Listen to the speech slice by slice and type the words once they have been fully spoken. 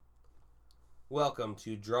Welcome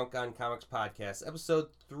to Drunk on Comics Podcast, episode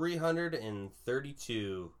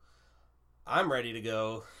 332. I'm ready to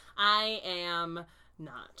go. I am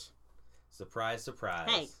not. Surprise,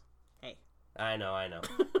 surprise. Hey. I know.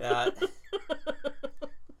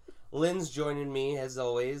 Lynn's joining me, as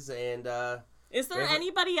always, and, Is there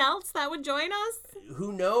anybody else that would join us?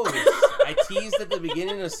 who knows? I teased at the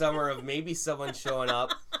beginning of summer of maybe someone showing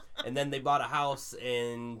up, and then they bought a house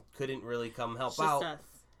and couldn't really come help out. Us.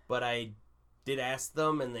 But I did ask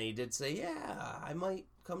them, and they did say, yeah, I might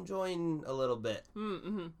come join a little bit.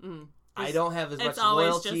 I don't have as much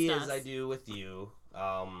loyalty as I do with you.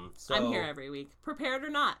 So I'm here every week, prepared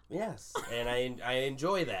or not. Yes, and I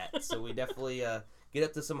enjoy that. So we definitely get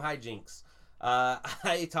up to some hijinks.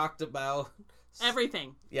 I talked about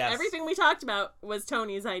everything. Yes. Everything we talked about was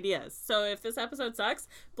Tony's ideas. So if this episode sucks,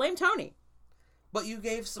 blame Tony. But you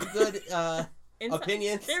gave some good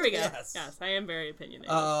opinions. There we go. Yes, I am very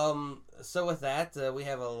opinionated. So with that, we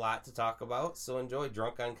have a lot to talk about. So enjoy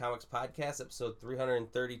Drunk on Comics Podcast, episode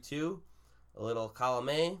 332. A little column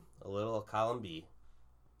A, a little column B.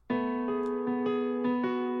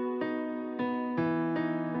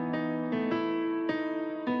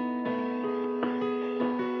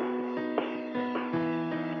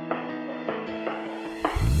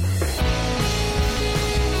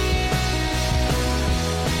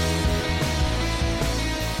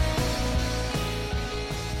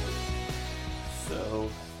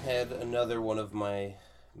 Another one of my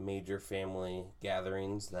major family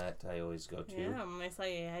gatherings that I always go to. Yeah, when I saw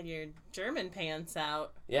you had your German pants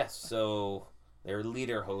out. Yes, so they're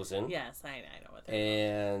Lederhosen. Yes, I know what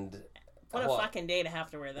they're And what a fucking day to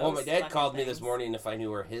have to wear those. Well, my dad called me things. this morning if I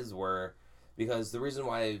knew where his were, because the reason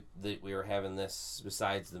why we were having this,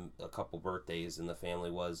 besides a couple birthdays in the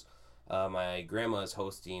family, was my grandma is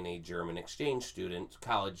hosting a German exchange student,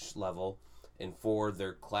 college level, and for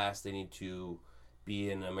their class they need to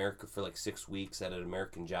be in America for like 6 weeks at an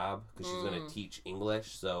American job because she's going to teach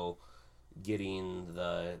English. So getting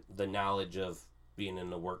the knowledge of being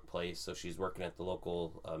in the workplace. So she's working at the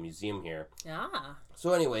local museum here. Yeah.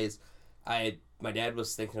 So anyways, my dad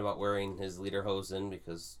was thinking about wearing his Lederhosen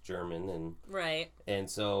because German and right. And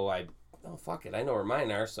so fuck it, I know where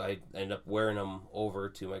mine are. So I ended up wearing them over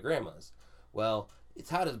to my grandma's. Well, it's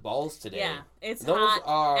hot as balls today. Yeah, it's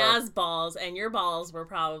hot as balls, and your balls were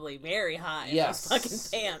probably very hot in those fucking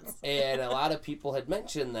pants. And a lot of people had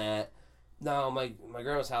mentioned that, no, my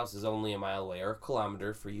grandma's house is only a mile away, or a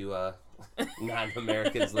kilometer for you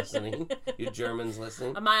non-Americans listening, you Germans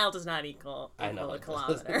listening. A mile does not equal I know, a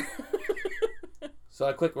kilometer. So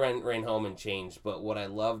I quick ran home and changed, but what I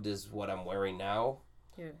loved is what I'm wearing now,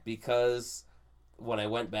 because when I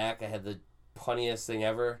went back, I had the funniest thing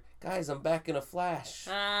ever. Guys, I'm back in a Flash.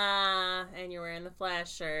 And you're wearing the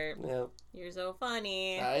Flash shirt. Yep. You're so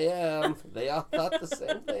funny. I am. They all thought the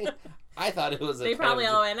same thing. I thought it was They probably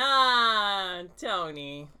all went,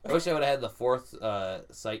 Tony. I wish I would have had the fourth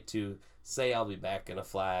site to say I'll be back in a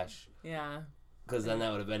Flash. Yeah. Because then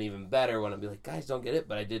that would have been even better when I'd be like, guys, don't get it,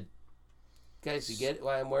 but I did. Guys, you get it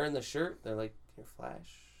why I'm wearing the shirt? They're like, you're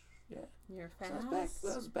Flash. Yeah. You're Flash. I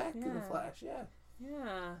was back in the Flash, yeah.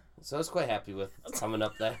 Yeah. So I was quite happy with coming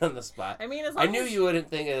up that on the spot. I mean, I knew you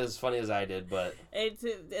wouldn't think it as funny as I did, but it's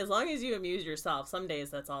as long as you amuse yourself. Some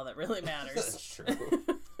days that's all that really matters. That's true.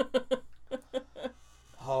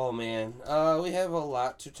 Oh man, we have a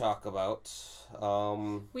lot to talk about.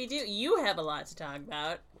 We do. You have a lot to talk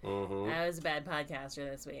about. Mm-hmm. I was a bad podcaster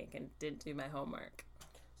this week and didn't do my homework.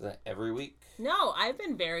 Is that every week? No, I've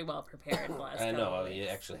been very well prepared the last I know, couple weeks. You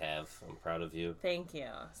actually have. I'm proud of you. Thank you.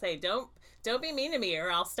 Say, don't be mean to me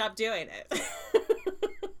or I'll stop doing it. Isn't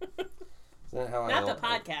that how Not the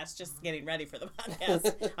podcast, just getting ready for the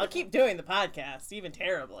podcast. I'll keep doing the podcast, even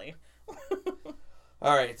terribly.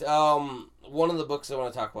 All right. One of the books I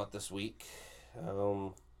want to talk about this week.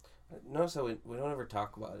 Notice how we don't ever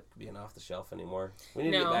talk about it being off the shelf anymore. We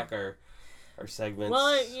need to get back our segments.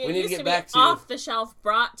 Well, we need to get back to off the shelf,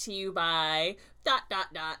 brought to you by ...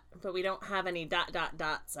 But we don't have any ...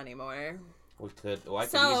 anymore. We could. Well, I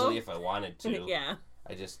could easily if I wanted to. Yeah.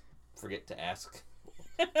 I just forget to ask.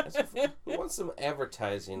 Who wants some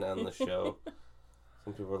advertising on the show?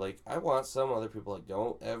 Some people are like, I want some. Other people are like,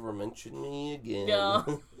 don't ever mention me again.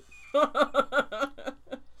 No.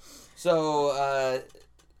 So,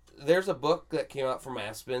 there's a book that came out from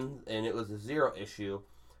Aspen, and it was a 0 issue.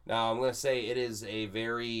 Now, I'm going to say it is a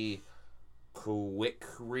very quick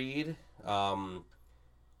read.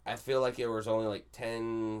 I feel like it was only like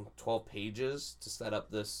 10, 12 pages to set up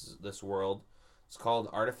this world. It's called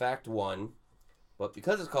Artifact 1. But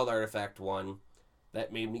because it's called Artifact 1,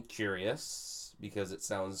 that made me curious because it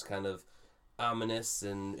sounds kind of ominous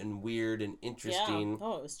and weird and interesting. Yeah.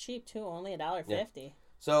 Oh, it was cheap too. Only $1.50.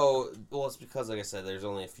 So, well, it's because, like I said, there's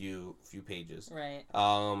only a few pages. Right.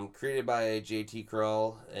 Created by J.T.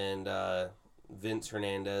 Kroll and Vince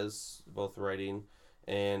Hernandez, both writing,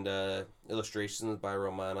 and illustrations by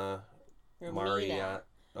Romina Mariot.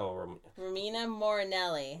 Oh, Romina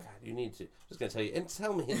Morinelli. God, you need to. I'm just gonna tell you and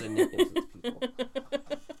tell me the names of these people.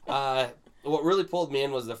 What really pulled me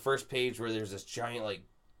in was the first page where there's this giant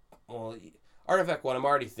Artifact 1. I'm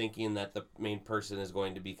already thinking that the main person is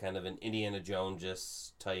going to be kind of an Indiana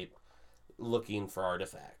Jones type, looking for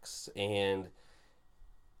artifacts, and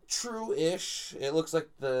true-ish. It looks like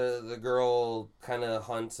the girl kind of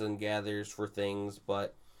hunts and gathers for things,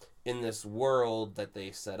 but in this world that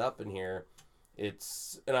they set up in here,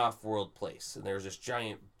 it's an off-world place, and there's this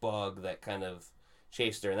giant bug that kind of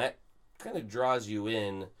chased her, and that kind of draws you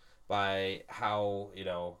in by how,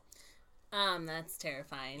 That's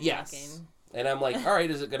terrifying. Yes. Looking. And I'm like, all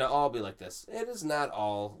right, is it going to all be like this? It is not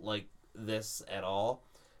all like this at all,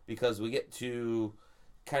 because we get to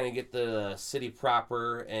kind of get the city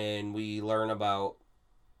proper, and we learn about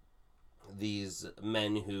these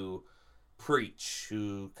men who preach,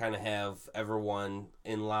 who kind of have everyone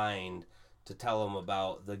in line to tell them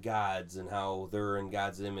about the gods and how they're in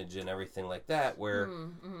God's image and everything like that, where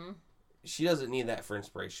she doesn't need that for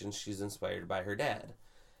inspiration. She's inspired by her dad.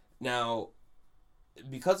 Now,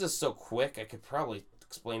 because it's so quick, I could probably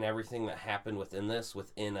explain everything that happened within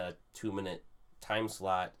a 2-minute time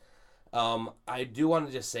slot. I do want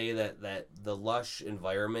to just say that the lush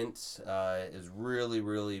environment is really,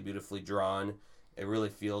 really beautifully drawn. It really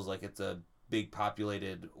feels like it's a big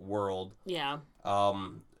populated world. Yeah.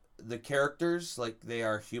 The characters, they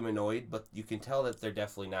are humanoid, but you can tell that they're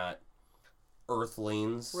definitely not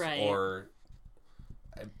Earthlings. Right. Or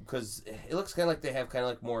because it looks kind of like they have kind of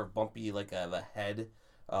like more bumpy, of a head,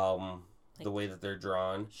 the way that they're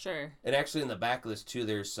drawn. Sure. And actually in the back of this too,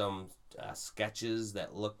 there's some sketches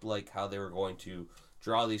that looked like how they were going to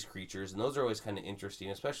draw these creatures, and those are always kind of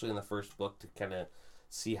interesting, especially in the first book, to kind of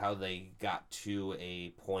see how they got to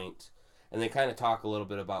a point. And they kind of talk a little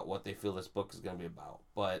bit about what they feel this book is going to be about.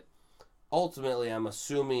 But ultimately, I'm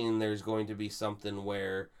assuming there's going to be something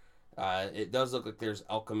where it does look like there's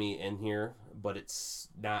alchemy in here, but it's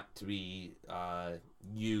not to be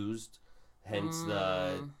used. Hence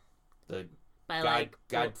the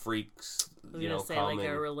God freaks, say come like and,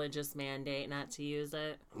 a religious mandate not to use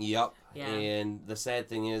it. Yep. Yeah. And the sad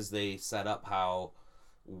thing is they set up how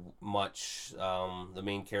much the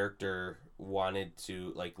main character wanted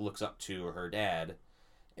to, looks up to her dad,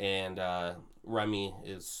 and Remy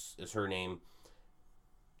is her name,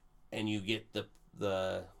 and you get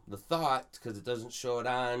the thought, because it doesn't show it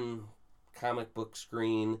on comic book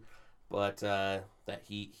screen, but that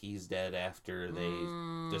he's dead after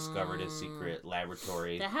they discovered his secret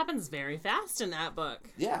laboratory. That happens very fast in that book.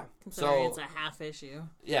 Yeah. Considering it's a half issue.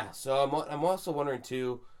 Yeah, so I'm also wondering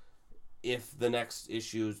too if the next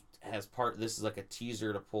issue has this is like a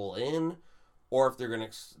teaser to pull in, or if they're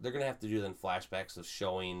gonna have to do then flashbacks of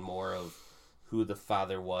showing more of who the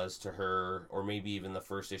father was to her, or maybe even the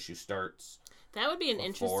first issue starts. That would be an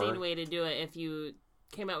interesting way to do it if you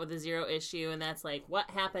came out with a 0 issue and that's like what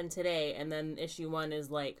happened today, and then issue 1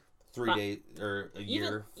 is like 3 days or a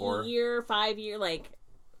year, 4 year, 5 year,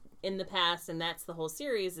 in the past, and that's the whole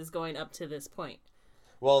series is going up to this point.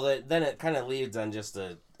 Well, then it kind of leads on just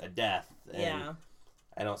a death. And yeah.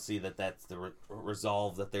 I don't see that that's the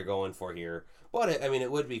resolve that they're going for here. But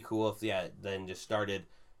it would be cool if then just started,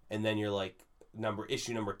 and then you're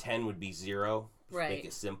issue number 10 would be 0. Right. Make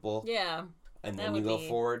it simple. Yeah. And then you go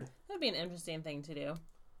forward. That would be an interesting thing to do.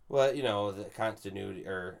 Well, the continuity,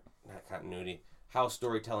 or not continuity, how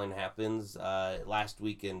storytelling happens. Last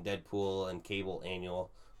week in Deadpool and Cable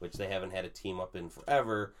Annual, which they haven't had a team up in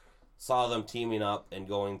forever, saw them teaming up and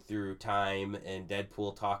going through time, and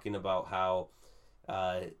Deadpool talking about how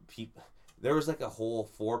there was a whole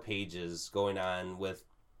 4 pages going on with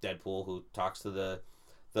Deadpool, who talks to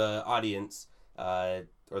the audience or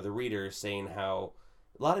the readers, saying how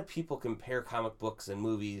a lot of people compare comic books and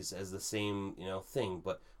movies as the same thing,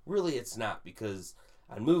 but really it's not, because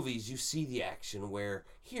on movies you see the action, where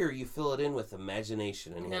here you fill it in with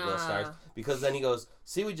imagination, and the stars, because then he goes,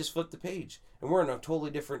 see, we just flipped the page and we're in a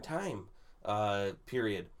totally different time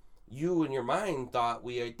period. You in your mind thought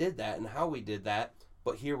we did that and how we did that,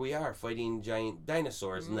 but here we are fighting giant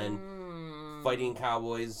dinosaurs and then fighting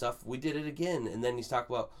cowboys and stuff. We did it again. And then he's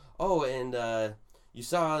talking about, you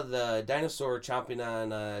saw the dinosaur chomping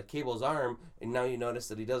on Cable's arm, and now you notice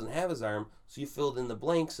that he doesn't have his arm, so you filled in the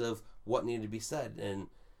blanks of what needed to be said. And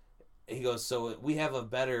he goes, so we have a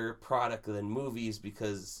better product than movies,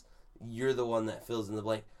 because you're the one that fills in the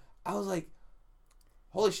blank. I was like,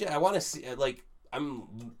 holy shit, I want to see, like,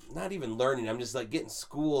 I'm not even learning. I'm just, like, getting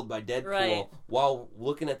schooled by Deadpool while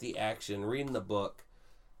looking at the action, reading the book.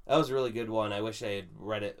 That was a really good one. I wish I had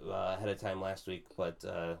read it ahead of time last week, but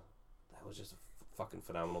that was just a fucking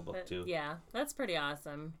phenomenal book, too. Yeah, that's pretty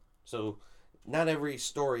awesome. So, not every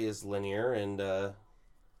story is linear, and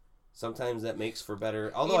sometimes that makes for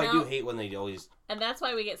better. Although I do hate when they always... And that's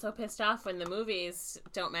why we get so pissed off when the movies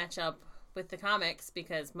don't match up with the comics,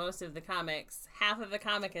 because most of the comics, half of the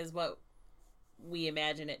comic is what we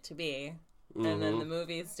imagine it to be. Mm-hmm. And then the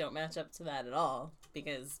movies don't match up to that at all,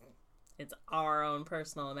 because it's our own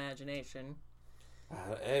personal imagination.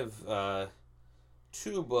 I have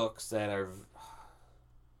 2 books that are...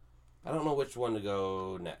 I don't know which one to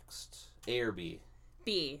go next. A or B?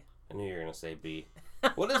 B. I knew you were going to say B.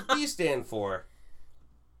 What does B stand for?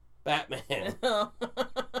 Batman.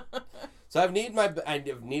 So I've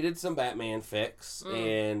needed some Batman fix,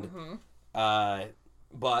 and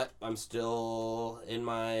but I'm still in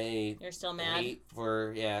my... You're still mad? hate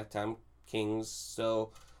for Tom King's.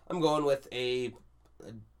 So I'm going with it's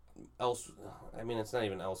not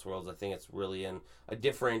even Elseworlds. I think it's really in a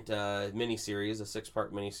different miniseries, a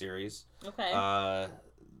 6-part miniseries. Okay.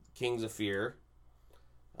 Kings of Fear.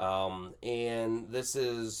 And this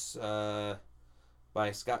is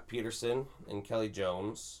by Scott Peterson and Kelly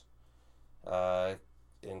Jones,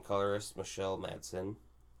 and colorist Michelle Madsen.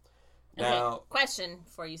 Now, okay, question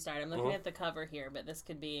before you start. I'm looking at the cover here, but this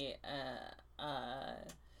could be,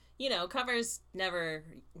 covers never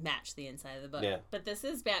match the inside of the book. Yeah. But this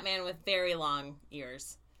is Batman with very long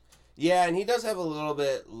ears. Yeah, and he does have a little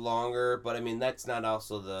bit longer, but I mean, that's not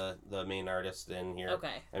also the main artist in here.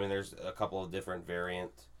 Okay. I mean, there's a couple of different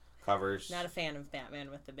variant covers. Not a fan of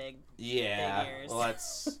Batman with the big ears. Well,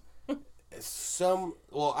 that's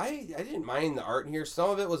I didn't mind the art in here. Some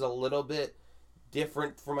of it was a little bit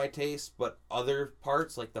different for my taste, but other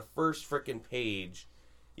parts, like the first freaking page,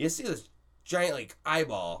 you see this giant, like,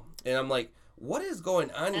 eyeball, and I'm like, what is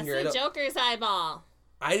going on here? That's the Joker's eyeball.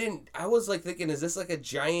 I was like thinking, is this like a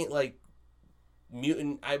giant, like,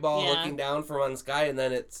 mutant eyeball looking down from on the sky, and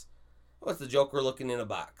then it's the Joker looking in a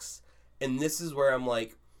box. And this is where I'm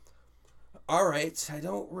like, all right, I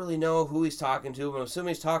don't really know who he's talking to, but I'm assuming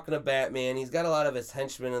he's talking to Batman. He's got a lot of his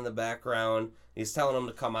henchmen in the background. He's telling them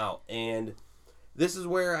to come out. And this is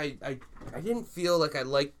where I didn't feel like I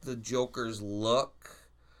liked the Joker's look.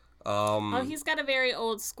 He's got a very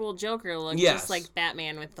old school Joker look, just like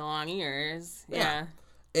Batman with the long ears. Yeah.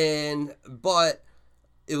 But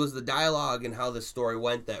it was the dialogue and how the story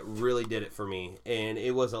went that really did it for me. And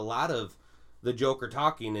it was a lot of the Joker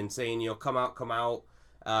talking and saying, come out, come out.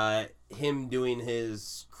 Him doing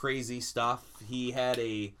his crazy stuff. He had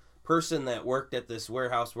a person that worked at this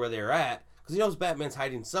warehouse where they're at, because he knows Batman's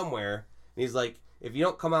hiding somewhere. And he's like, if you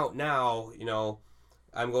don't come out now,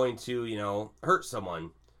 I'm going to, hurt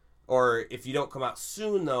someone. Or if you don't come out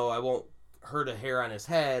soon, though, I won't hurt a hair on his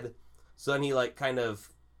head. So then he,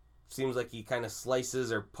 seems like he kind of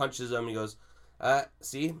slices or punches him. He goes,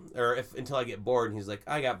 see? Or until I get bored. And he's like,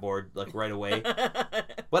 I got bored, right away.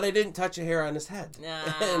 But I didn't touch a hair on his head.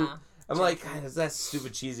 And I'm like, God, that's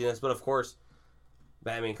stupid cheesiness. But, of course,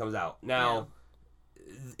 Batman comes out. Now,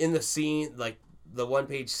 in the scene, the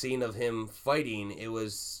one-page scene of him fighting, it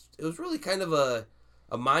was really kind of a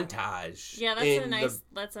montage. Yeah,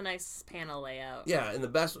 that's a nice panel layout. Yeah, and the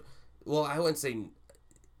best... Well, I wouldn't say...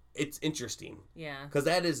 It's interesting. Yeah. Because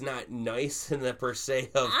that is not nice in the per se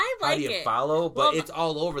of how do you follow, but it's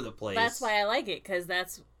all over the place. That's why I like it, because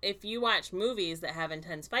if you watch movies that have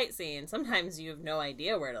intense fight scenes, sometimes you have no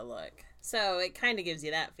idea where to look. So it kind of gives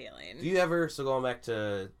you that feeling. Do you ever, so going back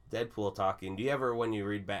to Deadpool talking, do you ever, when you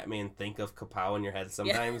read Batman, think of Kapow in your head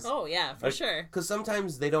sometimes? Yeah. Oh, yeah, for sure. Because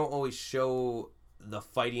sometimes they don't always show the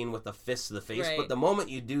fighting with the fists to the face, but the moment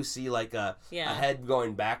you do see a head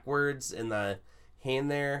going backwards and the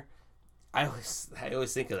hand there, I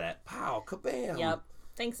always think of that. Pow, kabam. Yep.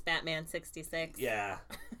 Thanks, Batman 66. Yeah.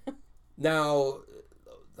 Now,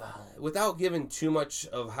 without giving too much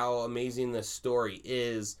of how amazing this story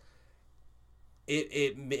is,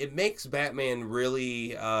 it makes Batman really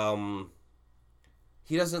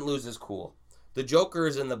he doesn't lose his cool. The Joker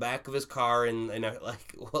is in the back of his car in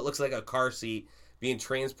what looks like a car seat being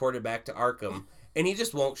transported back to Arkham, and he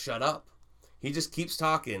just won't shut up. He just keeps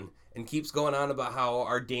talking and keeps going on about how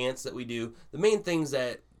our dance that we do, the main things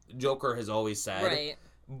that Joker has always said. Right.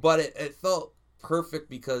 But it felt perfect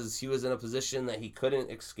because he was in a position that he couldn't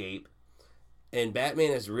escape. And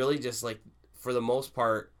Batman is really just for the most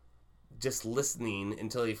part, just listening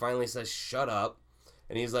until he finally says, shut up.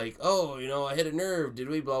 And he's like, oh, I hit a nerve. Did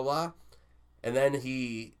we? Blah, blah. And then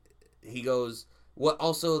he he goes, what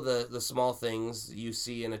also the small things you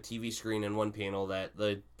see in a TV screen in one panel that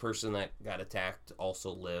the person that got attacked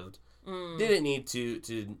also lived. Didn't need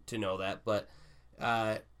to know that, but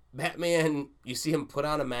Batman, you see him put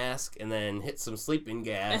on a mask and then hit some sleeping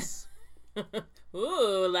gas.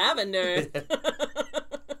 Ooh, lavender.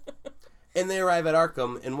 And they arrive at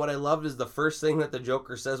Arkham, and what I loved is the first thing that the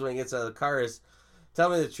Joker says when he gets out of the car is, tell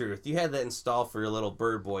me the truth, you had that installed for your little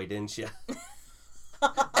bird boy, didn't you?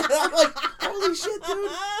 And I'm like, holy shit,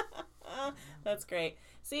 dude. That's great.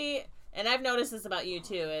 See, and I've noticed this about you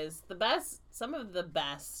too, is some of the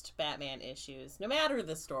best Batman issues, no matter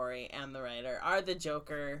the story and the writer, are the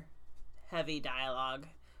Joker heavy dialogue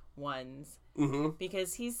ones. Mm-hmm.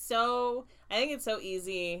 Because I think it's so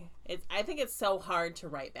easy. I think it's so hard to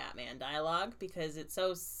write Batman dialogue because it's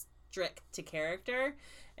so strict to character,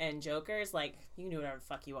 and Joker's like, you can do whatever the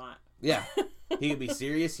fuck you want. Yeah. He can be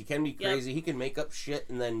serious, he can be crazy, He can make up shit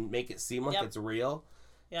and then make it seem like it's real.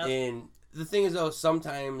 Yep. And the thing is, though,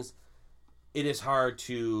 sometimes it is hard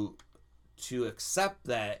to accept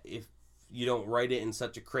that if you don't write it in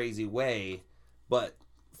such a crazy way, but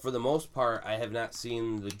for the most part, I have not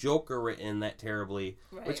seen the Joker written that terribly,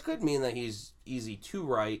 which could mean that he's easy to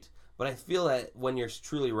write, but I feel that when you're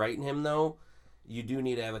truly writing him, though, you do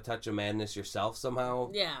need to have a touch of madness yourself somehow.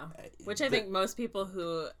 Yeah, which I think most people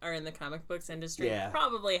who are in the comic books industry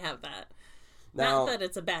probably have that. Now, not that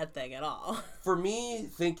it's a bad thing at all. For me,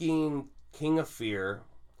 thinking King of Fear,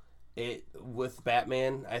 with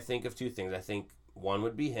Batman, I think of two things. I think one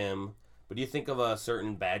would be him. But do you think of a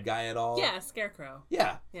certain bad guy at all? Yeah, Scarecrow.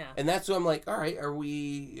 Yeah. Yeah. And that's what I'm like, all right, are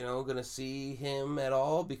we, going to see him at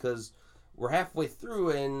all? Because we're halfway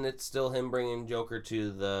through and it's still him bringing Joker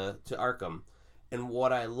to Arkham. And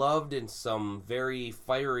what I loved in some very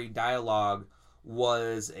fiery dialogue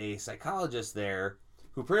was a psychologist there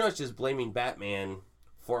who pretty much is blaming Batman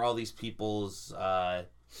for all these people's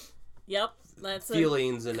that's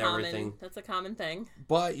feelings and everything. That's a common thing.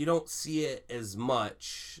 But you don't see it as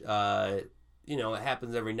much. It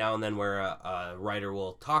happens every now and then where a writer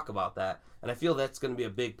will talk about that. And I feel that's going to be a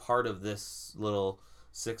big part of this little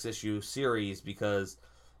 6-issue series, because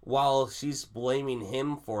while she's blaming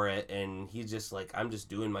him for it and he's just like, I'm just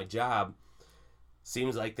doing my job,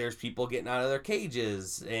 seems like there's people getting out of their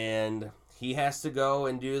cages and he has to go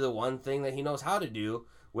and do the one thing that he knows how to do,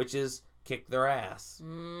 which is kick their ass.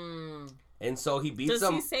 And so he beats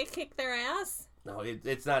them. Does he say kick their ass? No,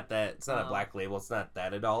 it's not that. It's not a Black Label. It's not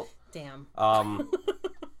that adult. Damn.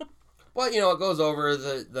 But, it goes over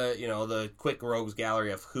the quick rogues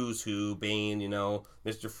gallery of who's who, Bane,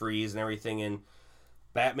 Mr. Freeze and everything. And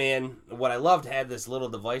Batman, what I loved, had this little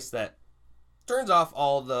device that turns off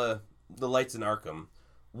all the lights in Arkham.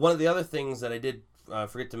 One of the other things that I did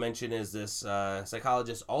forget to mention is this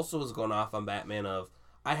psychologist also was going off on Batman of,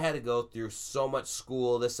 I had to go through so much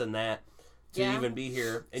school, this and that, to even be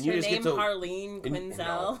here. And you just get to Harleen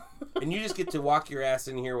Quinzel. And you just get to walk your ass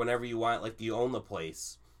in here whenever you want, like you own the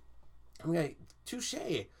place. I'm like, touche.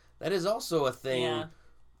 That is also a thing. Yeah.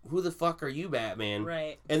 Who the fuck are you, Batman?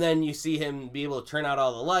 Right. And then you see him be able to turn out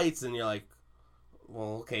all the lights, and you're like,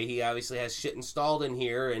 well, okay, he obviously has shit installed in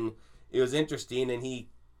here, and it was interesting, and he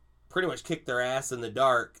pretty much kicked their ass in the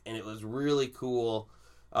dark, and it was really cool.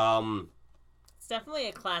 It's definitely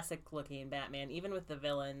a classic looking Batman. Even with the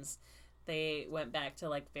villains, they went back to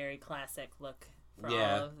like very classic look for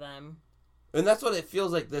all of them. And that's what it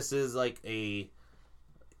feels like. This is like it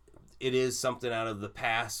is something out of the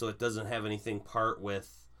past, so it doesn't have anything part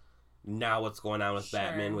with now what's going on with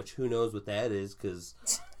Batman, which who knows what that is, because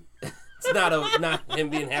it's not him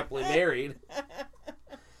being happily married.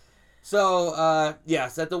 So,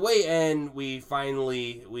 yes, at the way end, we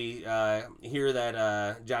finally hear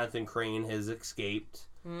that Jonathan Crane has escaped,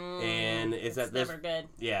 and it's at this. Never good.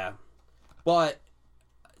 Yeah, but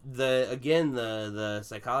the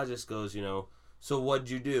psychologist goes, so what'd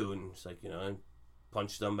you do? And it's like, I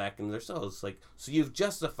punched them back into their cells. Like, so you've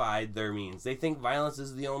justified their means. They think violence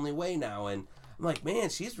is the only way now, and I'm like, man,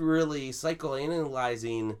 she's really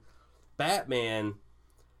psychoanalyzing Batman.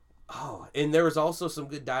 Oh, and there was also some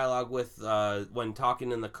good dialogue with when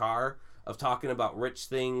talking in the car, of talking about rich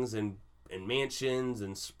things and mansions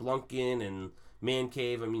and Splunkin and Man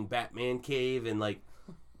Cave. I mean, Batman Cave, and like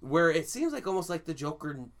where it seems like almost like the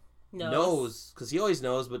Joker knows, because he always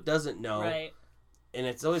knows but doesn't know. Right. And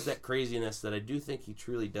it's always that craziness that I do think he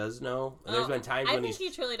truly does know. And there's been times when he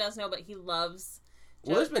truly does know, but he loves.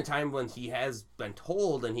 Well, there's been times when he has been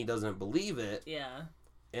told and he doesn't believe it. Yeah.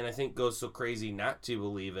 And I think goes so crazy not to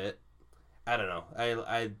believe it. I don't know.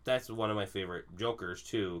 I that's one of my favorite Jokers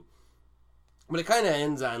too. But it kind of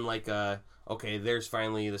ends on like okay, there's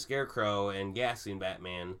finally the Scarecrow and gassing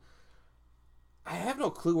Batman. I have no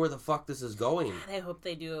clue where the fuck this is going. God, I hope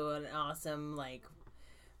they do an awesome, like,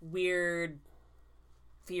 weird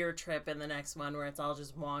fear trip in the next one where it's all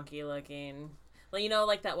just wonky looking. Like, you know,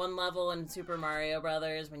 like that one level in Super Mario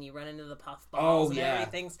Brothers when you run into the puff balls and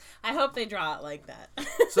everything's. I hope they draw it like that.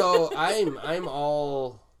 So I'm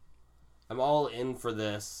all in for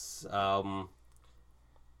this. And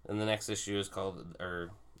the next issue is called,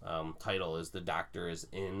 title is The Doctor is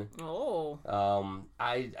In. Oh.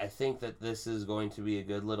 I think that this is going to be a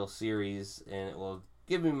good little series, and it will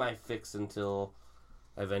give me my fix until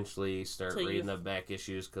I eventually start reading the back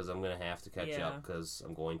issues, because I'm going to have to catch up, because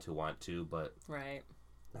I'm going to want to, but right.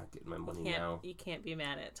 Not getting my money now. You can't be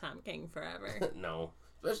mad at Tom King forever. No.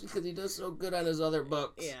 Especially because he does so good on his other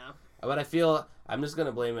books. Yeah. But I feel, I'm just going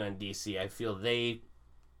to blame it on DC. I feel they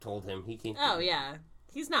told him he can't. Oh, yeah.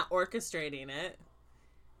 He's not orchestrating it.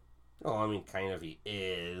 Oh, I mean, kind of he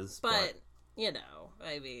is. But, you know,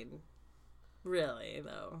 I mean, really,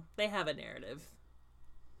 though. They have a narrative.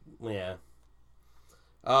 Yeah.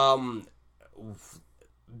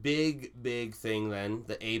 Big thing then.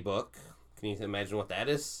 The A book. Can you imagine what that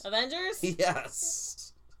is? Avengers?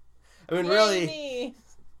 Yes. I mean, Yay, really. Me.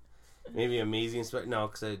 Maybe Amazing Spider. No,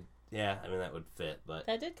 because I mean, that would fit, but.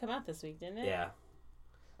 That did come out this week, didn't it? Yeah.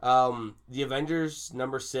 The Avengers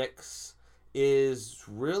number 6 is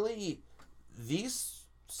really, these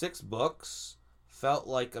 6 books felt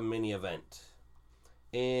like a mini event.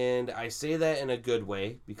 And I say that in a good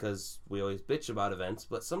way, because we always bitch about events,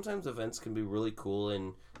 but sometimes events can be really cool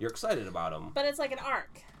and you're excited about them. But it's like an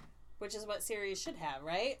arc, which is what series should have,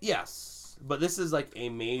 right? Yes. But this is like a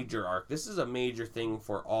major arc. This is a major thing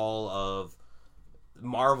for all of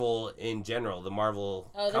Marvel in general, the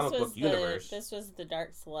Marvel comic book universe. This was the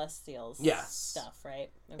Dark Celestials stuff, right?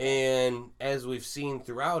 Okay. And as we've seen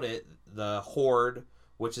throughout it, the Horde,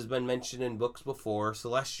 which has been mentioned in books before,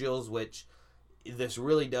 Celestials, which this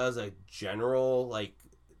really does a general, like,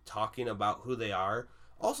 talking about who they are.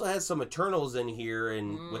 Also has some Eternals in here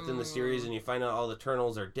and within the series, and you find out all the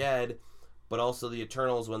Eternals are dead, but also the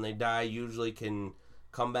Eternals, when they die, usually can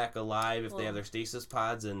come back alive if they have their stasis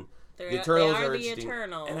pods, and the Eternals are the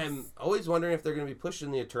Eternals. And I'm always wondering if they're going to be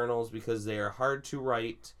pushing the Eternals, because they are hard to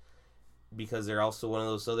write, because they're also one of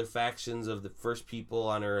those other factions of the first people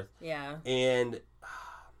on Earth. Yeah. And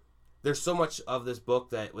there's so much of this book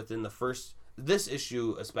that within this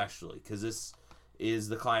issue especially, because this is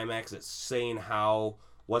the climax. It's saying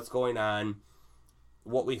what's going on.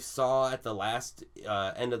 What we saw at the last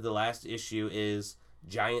end of the last issue is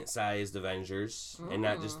giant-sized Avengers, and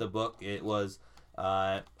not just the book. It was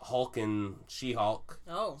Hulk and She-Hulk.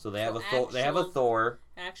 Oh, so they have a Thor.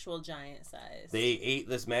 Actual giant size. They ate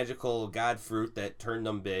this magical god fruit that turned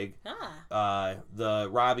them big. Ah. The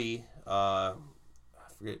Robbie, I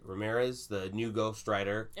forget, Ramirez, the new Ghost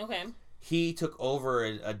Rider. Okay. He took over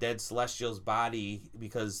a dead Celestial's body,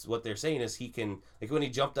 because what they're saying is he can, like, when he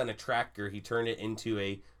jumped on a tractor, he turned it into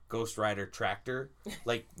a Ghost Rider tractor,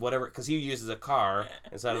 like, whatever, because he uses a car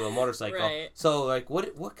instead of a motorcycle. Right. So, like,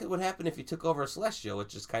 what would happen if you took over a Celestial,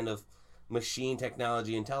 which is kind of machine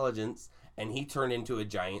technology intelligence, and he turned into a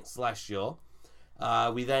giant Celestial.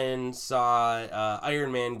 We then saw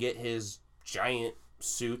Iron Man get his giant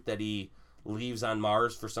suit that he leaves on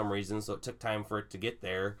Mars for some reason, so it took time for it to get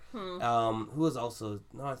there. Who was also,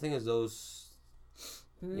 no, I think it was those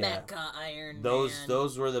Mecha Iron Man.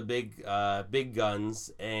 Those were the big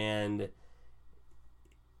guns, and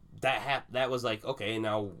that was like, okay,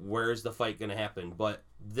 now where's the fight gonna happen? But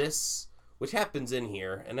this, which happens in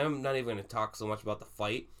here, and I'm not even gonna talk so much about the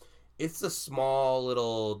fight, it's a small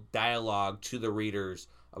little dialogue to the readers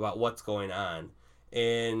about what's going on.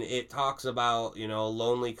 And it talks about,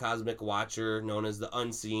 lonely cosmic watcher known as the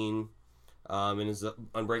Unseen, and his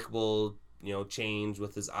unbreakable, chains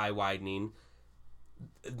with his eye widening.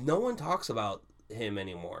 No one talks about him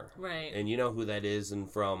anymore. Right. And you know who that is, and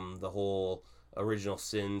from the whole original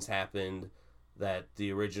Sins happened, that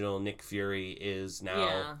the original Nick Fury is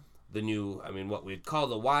now the new, what we'd call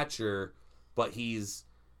the Watcher, but he's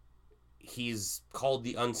called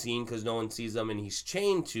the Unseen because no one sees him, and he's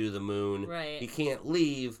chained to the moon. Right. He can't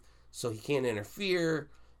leave, so he can't interfere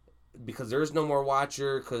because there's no more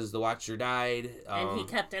Watcher because the Watcher died. And he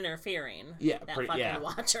kept interfering. Yeah, that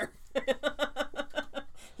Watcher.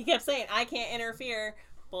 He kept saying, "I can't interfere."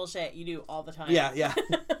 Bullshit, you do all the time. Yeah.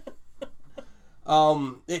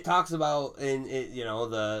 It talks about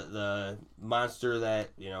the monster that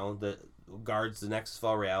that guards the Nexus of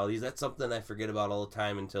all realities. That's something I forget about all the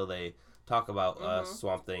time until they talk about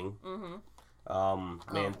Swamp Thing.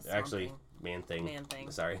 Man Thing.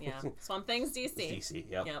 Sorry. Yeah. Swamp Thing's DC. DC,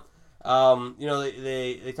 yep. Yep.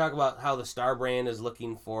 They talk about how the Star Brand is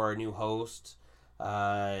looking for a new host.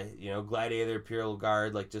 Gladiator, Imperial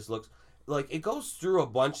Guard, like, just looks like it goes through a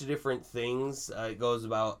bunch of different things. It goes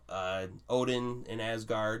about Odin and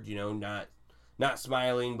Asgard, not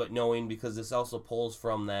smiling but knowing, because this also pulls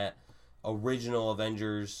from that original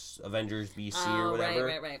Avengers BC or whatever,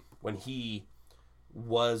 right. when he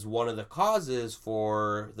was one of the causes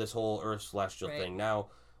for this whole Earth Celestial thing. Now,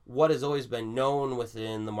 what has always been known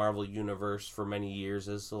within the Marvel Universe for many years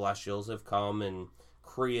is Celestials have come and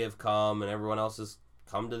Kree have come and everyone else has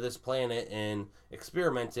come to this planet and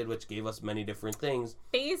experimented, which gave us many different things.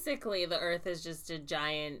 Basically, the Earth is just a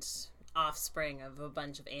giant offspring of a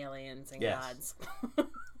bunch of aliens and gods.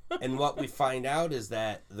 And what we find out is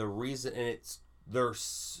that the reason, and they're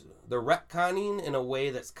retconning in a way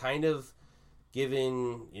that's kind of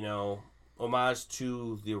giving, homage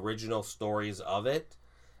to the original stories of it.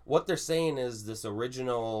 What they're saying is this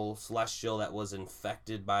original Celestial that was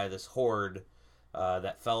infected by this horde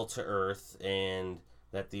that fell to Earth, and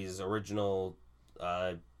that these original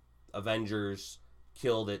Avengers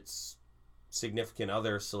killed its significant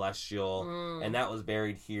other Celestial, and that was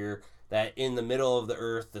buried here. That in the middle of the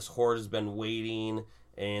Earth, this horde has been waiting,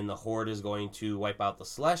 and the horde is going to wipe out the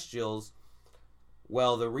Celestials.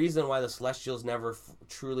 Well, the reason why the Celestials never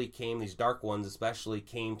truly came, these dark ones especially,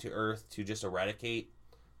 came to Earth to just eradicate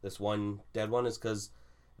this one dead one, is because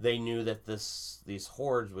they knew that these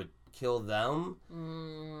hordes would kill them,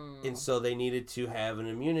 and so they needed to have an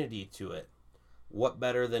immunity to it. What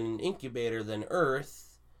better than an incubator than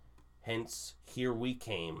Earth? Hence, here we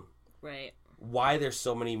came. Right. Why there's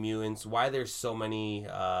so many mutants, why there's so many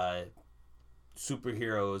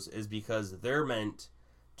superheroes, is because they're meant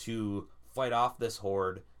to fight off this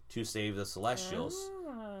horde to save the Celestials.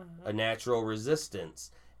 A natural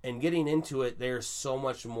resistance. And getting into it, there's so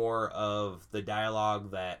much more of the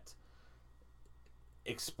dialogue that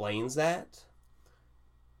explains that.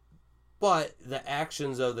 But the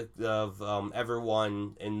actions of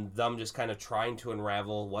everyone and them just kind of trying to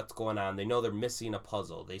unravel what's going on. They know they're missing a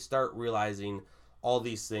puzzle. They start realizing all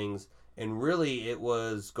these things. And really, it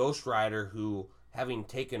was Ghost Rider who, having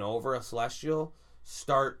taken over a Celestial,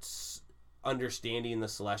 starts understanding the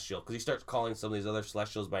Celestial, because he starts calling some of these other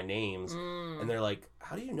Celestials by names, and they're like,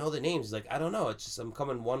 how do you know the names? He's like, I don't know, it's just I'm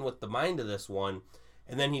coming one with the mind of this one.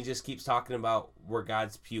 And then he just keeps talking about where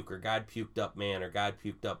God's puke, or God puked up man, or God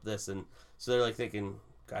puked up this. And so they're like thinking,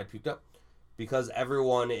 God puked up? Because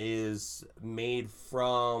everyone is made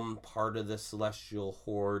from part of the Celestial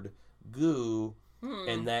horde goo,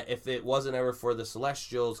 and that if it wasn't ever for the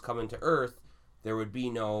Celestials coming to Earth, there would be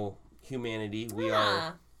no humanity.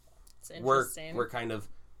 We're kind of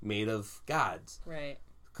made of gods. Right.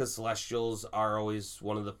 Because Celestials are always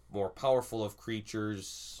one of the more powerful of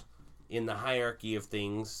creatures in the hierarchy of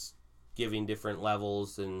things, giving different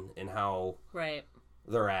levels and how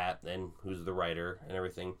they're at, and who's the writer and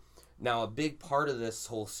everything. Now, a big part of this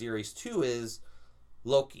whole series, too, is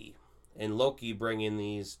Loki. And Loki bringing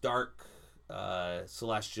these dark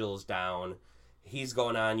Celestials down. He's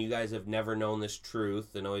going on, you guys have never known this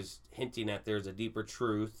truth, and always hinting at there's a deeper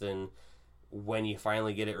truth, and when you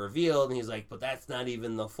finally get it revealed, and he's like, but that's not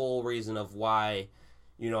even the full reason of why,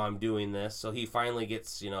 I'm doing this. So he finally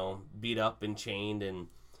gets, beat up and chained, and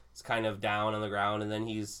is kind of down on the ground, and then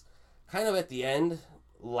he's kind of at the end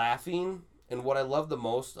laughing, and what I love the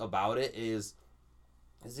most about it is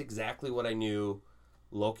exactly what I knew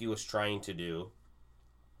Loki was trying to do,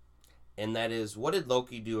 and that is, what did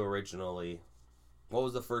Loki do originally? What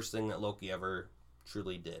was the first thing that Loki ever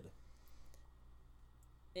truly did?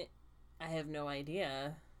 I have no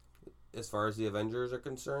idea. As far as the Avengers are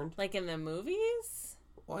concerned? Like in the movies?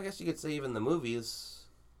 Well, I guess you could say even the movies.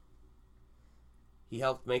 He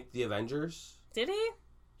helped make the Avengers. Did he?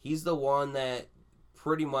 He's the one that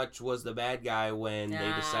pretty much was the bad guy when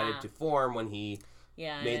they decided to form, when he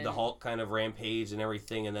made the Hulk kind of rampage and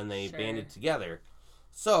everything, and then they banded together.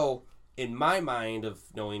 So, in my mind of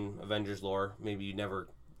knowing Avengers lore, maybe you never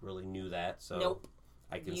really knew that. So nope.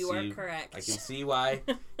 You are correct. I can see why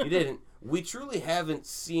you didn't. We truly haven't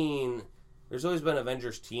seen. There's always been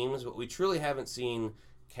Avengers teams, but we truly haven't seen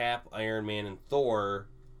Cap, Iron Man, and Thor.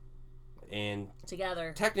 And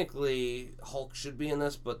together. Technically, Hulk should be in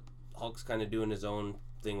this, but Hulk's kind of doing his own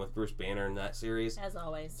thing with Bruce Banner in that series. As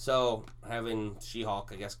always. So having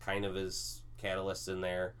She-Hulk, I guess, kind of is catalyst in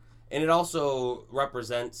there, and it also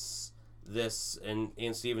represents this, and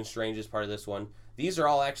Stephen Strange is part of this one. These are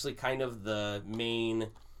all actually kind of the main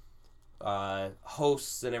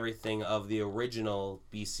hosts and everything of the original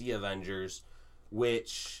BC Avengers,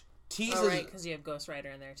 which teases... Oh, right, because you have Ghost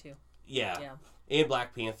Rider in there, too. Yeah. And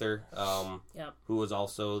Black Panther, who was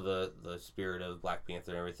also the spirit of Black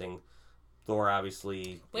Panther and everything. Thor,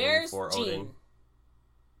 obviously, Where's for Jean? Odin.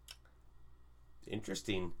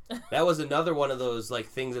 interesting. That was another one of those like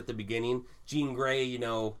things at the beginning. Jean Grey,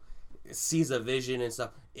 sees a vision and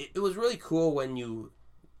stuff. It was really cool when you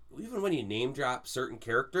name drop certain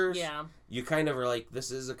characters. Yeah. You kind of are like,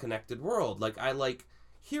 this is a connected world. Like, I like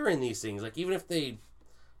hearing these things. Like, even if they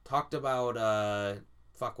talked about the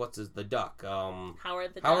duck?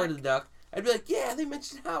 Howard the Howard Duck. the Duck. I'd be like, yeah, they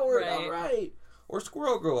mentioned Howard. Right. All right. Or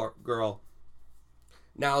Squirrel Girl.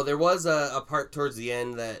 Now, there was a part towards the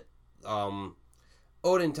end that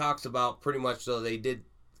Odin talks about pretty much, so they did,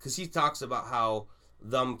 because he talks about how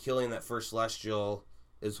them killing that first Celestial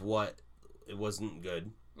is what, it wasn't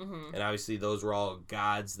good. Mm-hmm. And obviously those were all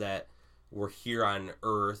gods that were here on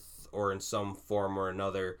Earth or in some form or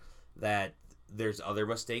another, that there's other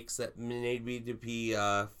mistakes that need to be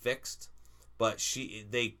fixed. But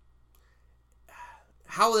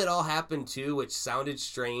how it all happened too, which sounded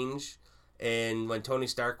strange. And when Tony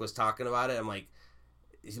Stark was talking about it, I'm like,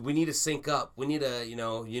 we need to sync up. We need to,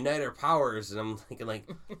 unite our powers. And I'm thinking like,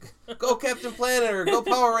 go Captain Planet or go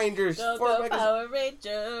Power Rangers. Go Power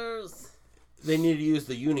Rangers. They need to use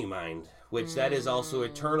the Unimind, which that is also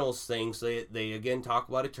Eternals thing. So they again talk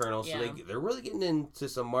about Eternals. Yeah. So they're really getting into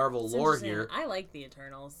some Marvel lore here. I like the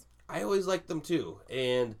Eternals. I always liked them too.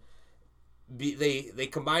 And they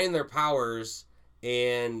combine their powers,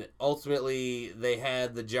 and ultimately they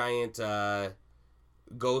had the giant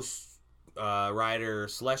Ghost Rider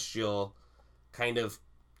Celestial kind of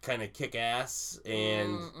kick ass,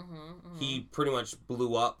 and he pretty much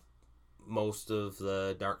blew up most of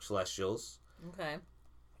the Dark Celestials. Okay.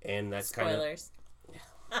 And that's spoilers.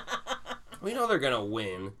 We know they're gonna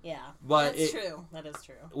win. Yeah, but that's true. That is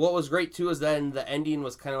true. What was great too is then the ending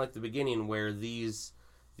was kind of like the beginning, where these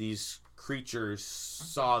creatures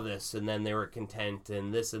saw this and then they were content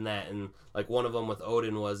and this and that, and like one of them with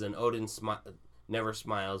Odin was, and Odin never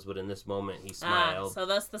smiles, but in this moment he smiled. So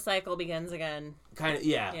thus the cycle begins again. Kind of,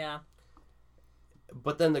 yeah. Yeah.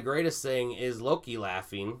 But then the greatest thing is Loki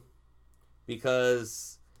laughing,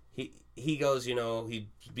 because he goes, he'd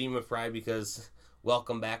beam with pride because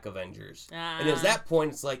welcome back, Avengers. And at that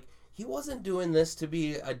point, it's like, he wasn't doing this to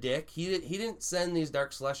be a dick. He didn't send these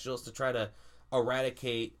Dark Celestials to try to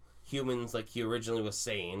eradicate humans like he originally was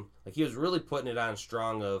saying. Like, he was really putting it on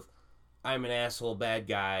strong of, I'm an asshole bad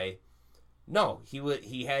guy. No,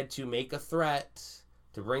 he had to make a threat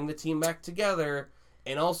to bring the team back together,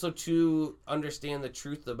 and also to understand the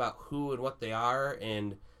truth about who and what they are,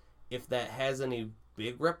 and if that has any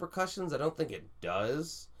big repercussions. I don't think it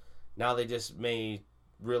does. Now they just may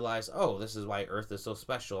realize, oh, this is why Earth is so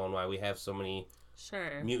special and why we have so many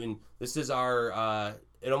mutant. This is our.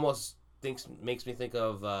 It almost makes me think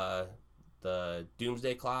of the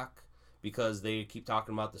Doomsday Clock, because they keep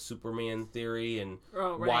talking about the Superman theory and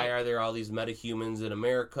why are there all these metahumans in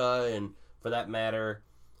America, and for that matter,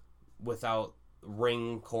 without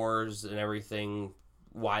ring cores and everything,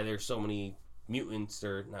 why there's so many mutants,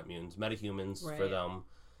 or not mutants, metahumans for them.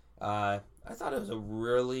 I thought it was a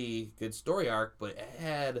really good story arc, but it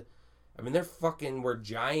had, they're were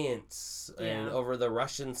giants and over the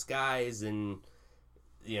Russian skies, and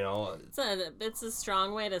it's a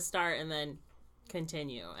strong way to start and then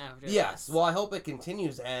continue after. Yes, well, I hope it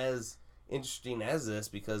continues as interesting as this,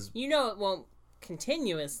 because it won't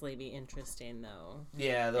continuously be interesting, though.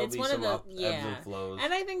 Yeah, there'll be some ebbs and flows.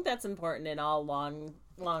 And I think that's important in all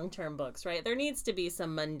long-term books, right? There needs to be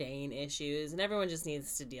some mundane issues, and everyone just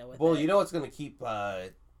needs to deal with it. Well, what's going to keep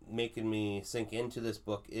making me sink into this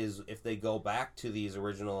book is if they go back to these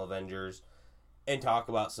original Avengers and talk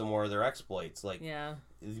about some more of their exploits. Like,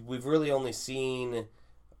 we've really only seen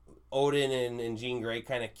Odin and Jean Grey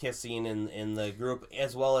kind of kissing in the group,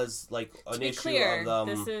 as well as like an issue clear, of them.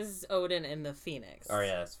 This is Odin and the Phoenix. Oh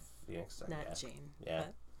yeah, it's Phoenix. Not Jean. Yeah,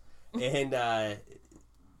 and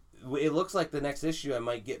it looks like the next issue I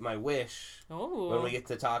might get my wish when we get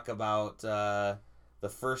to talk about the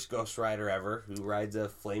first Ghost Rider ever, who rides a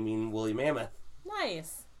flaming woolly mammoth.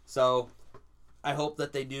 Nice. So I hope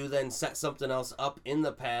that they do then set something else up in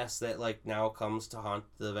the past that like now comes to haunt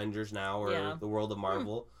the Avengers now, or the world of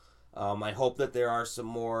Marvel. I hope that there are some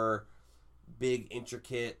more big,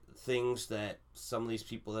 intricate things that some of these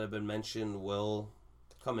people that have been mentioned will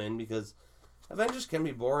come in, because Avengers can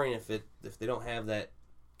be boring if they don't have that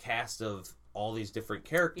cast of all these different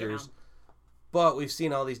characters. Yeah. But we've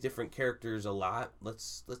seen all these different characters a lot.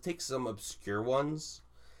 Let's take some obscure ones.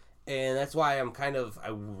 And that's why I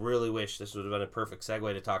really wish this would have been a perfect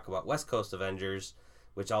segue to talk about West Coast Avengers,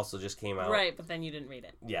 which also just came out. Right, but then you didn't read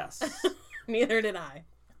it. Yes. Neither did I.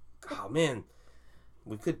 Oh, man.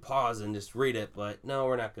 We could pause and just read it, but no,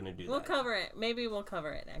 we're not going to do that. We'll cover it. Maybe we'll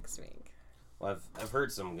cover it next week. Well, I've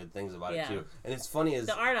heard some good things about Yeah. it too, and it's funny is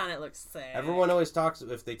The art on it looks sick. everyone always talks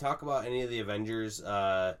if they talk about any of the Avengers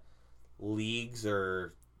leagues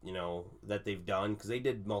or that they've done because they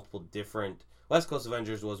did multiple different. West Coast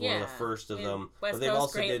Avengers was one of the first of them. West but they've Coast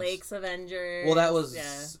also Great did, Lakes Avengers. Well, that was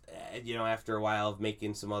after a while of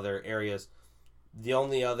making some other areas. The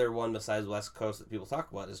only other one besides West Coast that people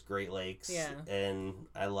talk about is Great Lakes. Yeah. And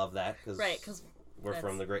I love that because we're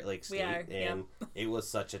from the Great Lakes state. And it was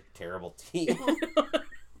such a terrible team. Why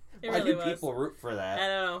really do people root for that? I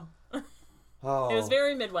don't know. Oh. It was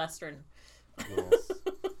very Midwestern. Yes.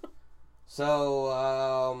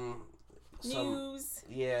 So, News.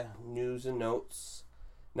 Yeah, news and notes.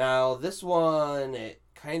 Now, this one, it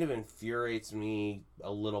kind of infuriates me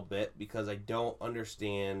a little bit because I don't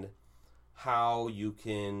understand how you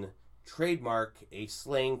can trademark a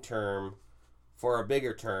slang term for a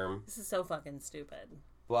bigger term. This is so fucking stupid.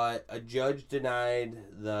 But a judge denied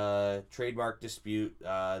the trademark dispute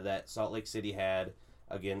that Salt Lake City had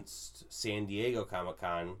against San Diego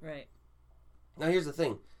Comic-Con. Right. Now, here's the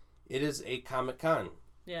thing. It is a Comic-Con.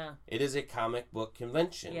 Yeah. It is a comic book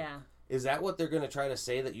convention. Yeah. Is that what they're going to try to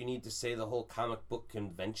say, that you need to say the whole comic book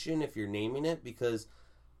convention if you're naming it? Because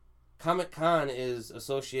Comic-Con is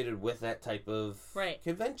associated with that type of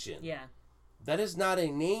convention. Yeah. That is not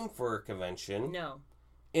a name for a convention. No.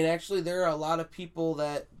 And actually, there are a lot of people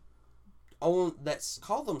that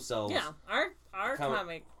call themselves. Yeah. Our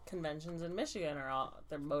comic conventions in Michigan are all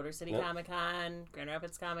the Motor City Comic Con, Grand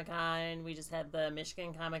Rapids Comic Con. We just had the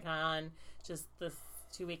Michigan Comic Con just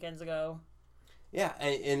 2 weekends ago. Yeah,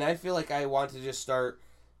 and I feel like I want to just start.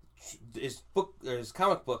 Is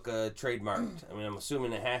comic book trademarked? I mean, I'm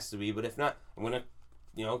assuming it has to be, but if not, I'm gonna,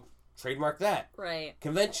 trademark that. Right.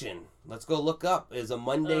 Convention. Let's go look up. Is a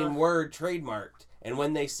mundane word trademarked? And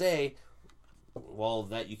when they say, well,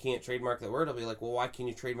 that you can't trademark that word, I'll be like, well, why can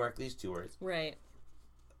you trademark these two words? Right.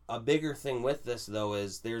 A bigger thing with this, though,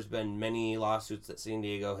 is there's been many lawsuits that San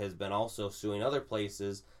Diego has been also suing other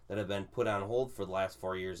places that have been put on hold for the last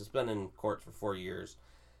 4 years. It's been in court for 4 years.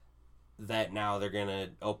 That now they're going to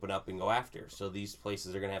open up and go after. So these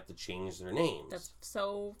places are going to have to change their names. That's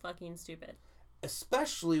so fucking stupid.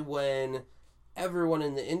 Especially when everyone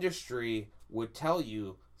in the industry would tell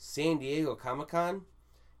you San Diego Comic-Con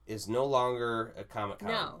is no longer a Comic-Con.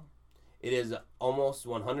 No. It is almost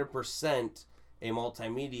 100% a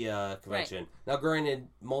multimedia convention. Right. Now, granted,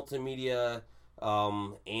 multimedia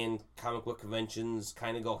and comic book conventions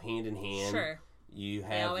kind of go hand in hand. Sure. You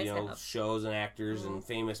have, shows and actors and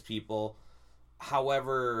famous people.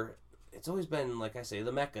 However, it's always been, like I say,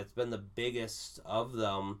 the Mecca. It's been the biggest of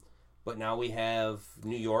them. But now we have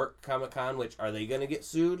New York Comic-Con, which, are they going to get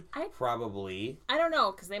sued? Probably. I don't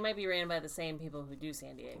know, because they might be ran by the same people who do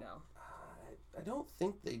San Diego. I don't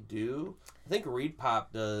think they do. I think Reed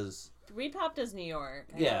Pop does. Reed Pop does New York.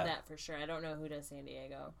 I know that for sure. I don't know who does San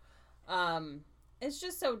Diego. It's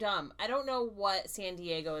just so dumb. I don't know what San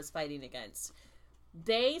Diego is fighting against.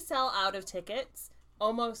 They sell out of tickets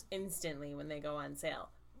almost instantly when they go on sale.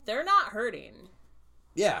 They're not hurting.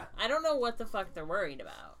 Yeah. I don't know what the fuck they're worried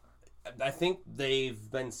about. I think they've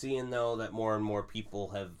been seeing, though, that more and more people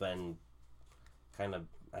have been kind of,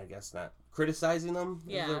 I guess, not criticizing them.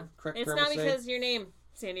 Yeah. Is the correct it's term not to say? because your name,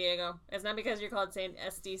 San Diego. It's not because you're called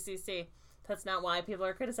SDCC. That's not why people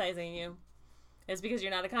are criticizing you. It's because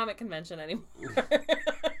you're not a comic convention anymore.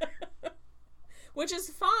 Which is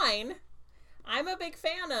fine. I'm a big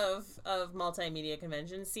fan of multimedia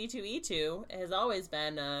conventions. C2E2 has always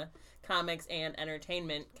been a comics and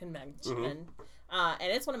entertainment convention. Mm-hmm.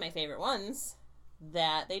 And it's one of my favorite ones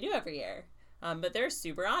that they do every year. But they're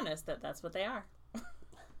super honest that that's what they are.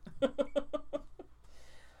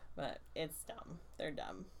 But it's dumb. They're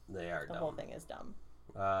dumb. They are dumb. The whole thing is dumb.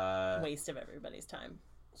 Waste of everybody's time.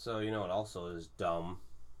 So, you know what also is dumb?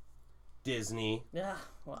 Disney. Yeah,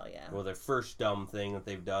 well, yeah. Well, their first dumb thing that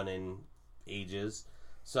they've done in ages.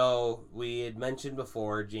 So, we had mentioned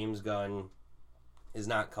before, James Gunn is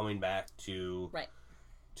not coming back to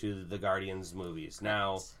the Guardians movies. Right.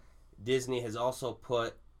 Now, Disney has also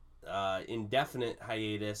put indefinite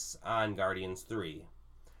hiatus on Guardians 3.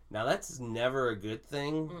 Now, that's never a good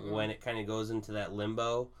thing when it kind of goes into that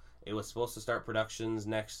limbo. It was supposed to start productions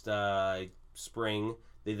next spring.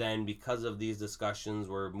 They then, because of these discussions,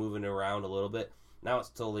 were moving around a little bit. Now it's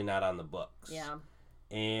totally not on the books. Yeah.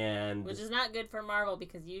 And which is not good for Marvel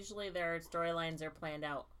because usually their storylines are planned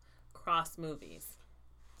out cross movies.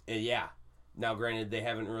 Yeah. Now, granted, they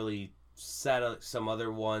haven't really set up some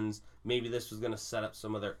other ones. Maybe this was going to set up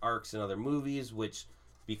some other arcs in other movies, which,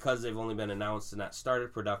 because they've only been announced and not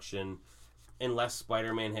started production, unless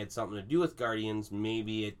Spider-Man had something to do with Guardians,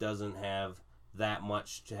 maybe it doesn't have that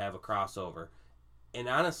much to have a crossover. And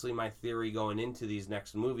honestly, my theory going into these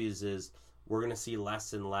next movies is we're going to see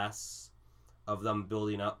less and less of them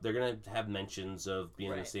building up. They're going to have mentions of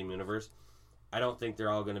being in the same universe. I don't think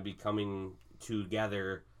they're all going to be coming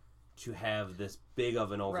together to have this big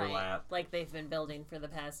of an overlap. Right. Like they've been building for the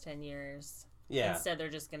past 10 years. Yeah. Instead, they're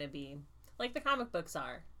just going to be like the comic books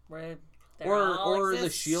are. Where or the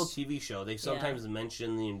S.H.I.E.L.D. TV show. They sometimes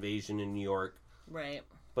mention the invasion in New York. Right.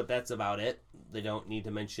 But that's about it. They don't need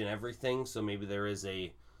to mention everything, so maybe there is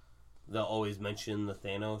they'll always mention the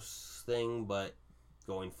Thanos thing, but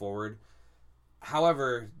going forward.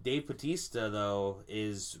 However, Dave Bautista, though,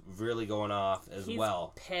 is really going off as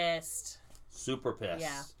well. He's pissed. Super pissed.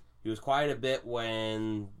 Yeah. He was quiet a bit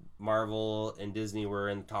when Marvel and Disney were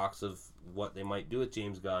in talks of what they might do with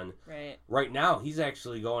James Gunn. Right. Right now, he's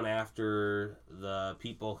actually going after the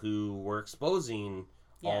people who were exposing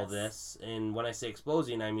all this. And when I say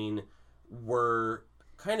exposing, I mean we're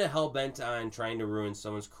kind of hell-bent on trying to ruin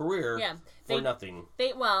someone's career for nothing.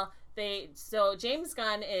 So James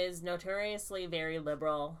Gunn is notoriously very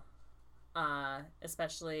liberal,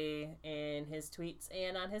 especially in his tweets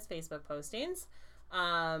and on his Facebook postings.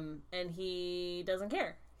 And he doesn't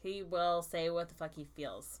care. He will say what the fuck he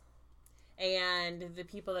feels. And the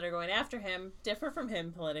people that are going after him differ from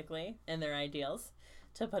him politically and their ideals,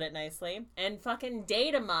 to put it nicely, and fucking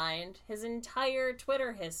data mined his entire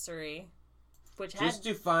Twitter history, just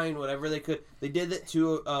to find whatever they could. They did that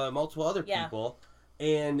to multiple other people,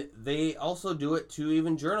 and they also do it to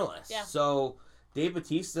even journalists. Yeah. So Dave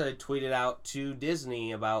Bautista tweeted out to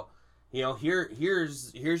Disney about,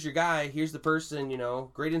 here's your guy, here's the person,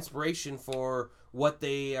 great inspiration for what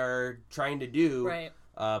they are trying to do. Right.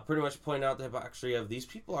 Pretty much point out the hypocrisy of these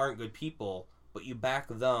people aren't good people, but you back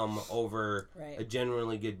them over a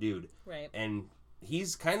genuinely good dude. Right. And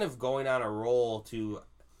he's kind of going on a roll to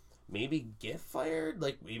maybe get fired.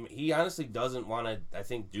 Like, he honestly doesn't want to, I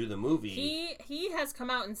think, do the movie. He has come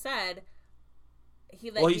out and said...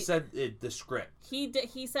 He said the script.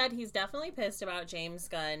 He said he's definitely pissed about James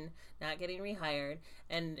Gunn not getting rehired,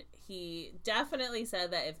 and he definitely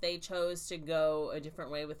said that if they chose to go a different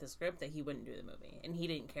way with the script, that he wouldn't do the movie, and he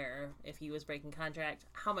didn't care if he was breaking contract,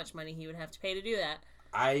 how much money he would have to pay to do that.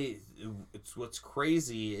 It's what's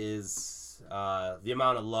crazy is the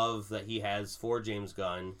amount of love that he has for James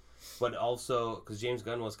Gunn, but also because James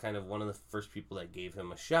Gunn was kind of one of the first people that gave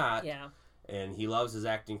him a shot. Yeah. And he loves his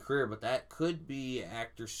acting career, but that could be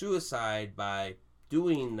actor suicide by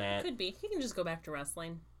doing that. Could be. He can just go back to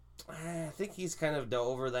wrestling. I think he's kind of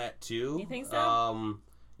over that too. You think so?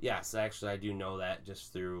 Yes, actually, I do know that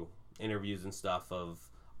just through interviews and stuff of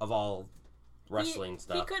all wrestling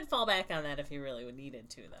stuff. He could fall back on that if he really needed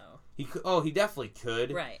to, though. He could. Oh, he definitely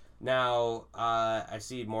could. Right. Now, I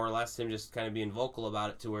see more or less him just kind of being vocal about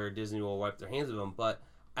it to where Disney will wipe their hands of him, but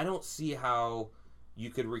I don't see how you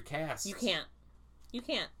could recast. You can't.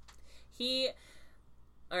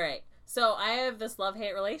 Alright, so I have this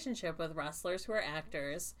love-hate relationship with wrestlers who are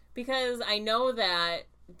actors, because I know that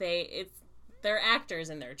they're actors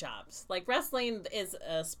in their jobs. Like, wrestling is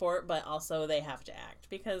a sport, but also they have to act,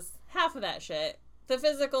 because half of that shit, the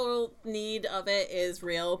physical need of it is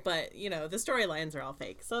real, but, the storylines are all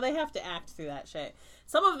fake, so they have to act through that shit.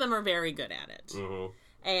 Some of them are very good at it.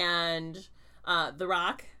 Mm-hmm. And The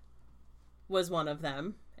Rock was one of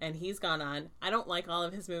them, and he's gone on. I don't like all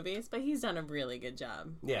of his movies, but he's done a really good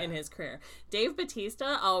job in his career. Dave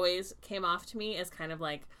Bautista always came off to me as kind of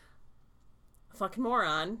like a fucking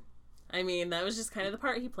moron. I mean, that was just kind of the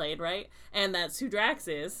part he played, right? And that's who Drax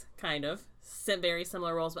is, kind of. Very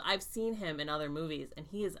similar roles, but I've seen him in other movies, and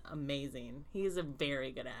he is amazing. He is a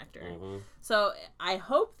very good actor. Mm-hmm. So I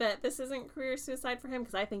hope that this isn't career suicide for him,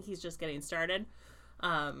 because I think he's just getting started.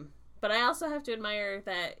 But I also have to admire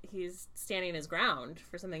that he's standing his ground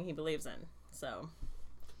for something he believes in. So,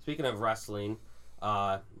 speaking of wrestling,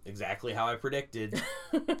 exactly how I predicted.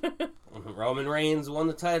 Roman Reigns won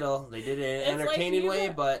the title. They did it in an entertaining way,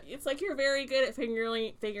 but it's like you're very good at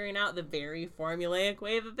figuring out the very formulaic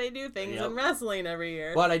way that they do things in wrestling every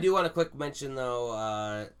year. But I do want to quick mention,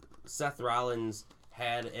 though, Seth Rollins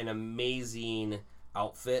had an amazing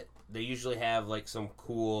outfit. They usually have like some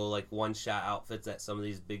cool like one-shot outfits at some of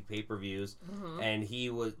these big pay-per-views, and he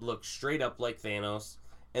would look straight up like Thanos.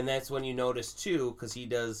 And that's when you notice too, because he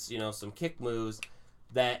does some kick moves,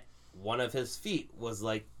 that one of his feet was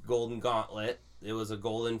like golden gauntlet. It was a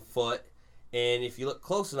golden foot, and if you look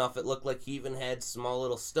close enough, it looked like he even had small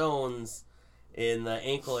little stones in the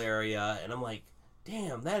ankle area. And I'm like,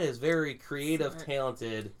 damn, that is very creative,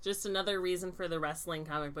 talented. Just another reason for the wrestling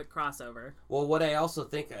comic book crossover. Well, what I also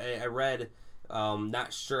think I read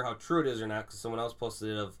Not sure how true it is or not, because someone else posted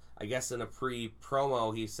it of, I guess in a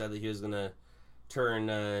pre-promo, he said that he was going to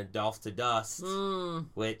turn Dolph to dust,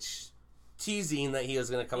 which, teasing that he was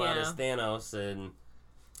going to come out as Thanos, and...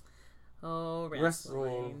 Oh,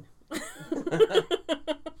 wrestling.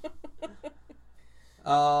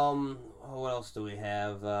 What else do we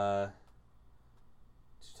have to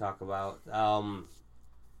talk about?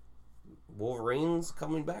 Wolverine's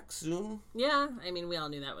coming back soon. Yeah, I mean, we all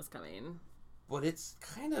knew that was coming. But it's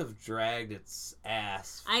kind of dragged its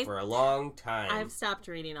ass for a long time. I've stopped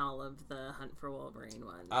reading all of the Hunt for Wolverine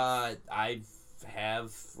ones. I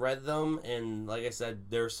have read them, and like I said,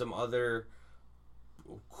 there's some other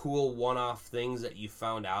cool one-off things that you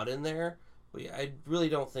found out in there. But I really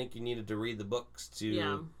don't think you needed to read the books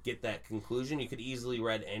to get that conclusion. You could easily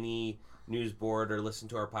read any news board or listen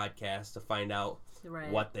to our podcast to find out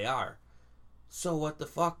what they are. So what the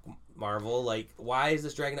fuck, Marvel? Like, why is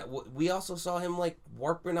this dragging out? We also saw him, like,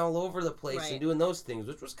 warping all over the place and doing those things,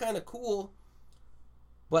 which was kind of cool.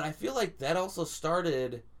 But I feel like that also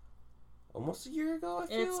started almost a year ago,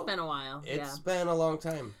 It's been a while. It's been a long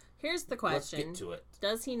time. Here's the question. Let's get to it.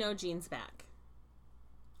 Does he know Jean's back?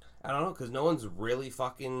 I don't know, because no one's really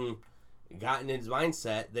fucking gotten his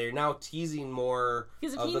mindset. They're now teasing more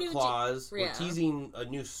of the claws. We're teasing a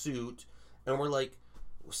new suit. And we're like,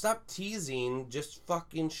 stop teasing, just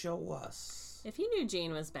fucking show us. If he knew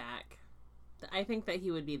Jean was back, I think that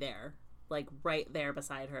he would be there. Like, right there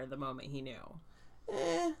beside her the moment he knew.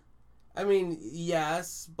 I mean,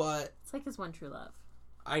 yes, but... It's like his one true love.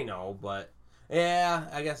 I know, but... Yeah,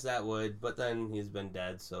 I guess that would. But then he's been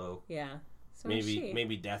dead, so... Yeah. So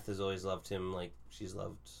maybe Death has always loved him like she's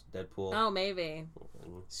loved Deadpool. Oh, maybe.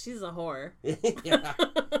 She's a whore. Yeah.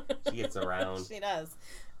 She gets around. She does.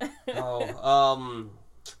 A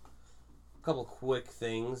couple quick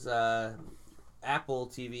things. Apple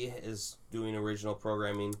TV is doing original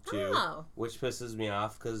programming too, which pisses me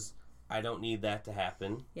off because I don't need that to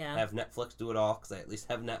happen. Yeah. Have Netflix do it all because I at least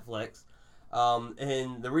have Netflix.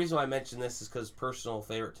 And the reason why I mention this is because personal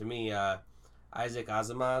favorite to me, Isaac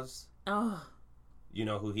Asimov's. Oh. You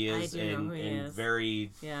know who he is? I do know who he is.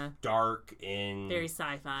 Very dark and... Very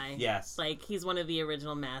sci-fi. Yes. Like, he's one of the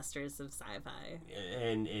original masters of sci-fi.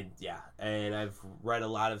 And I've read a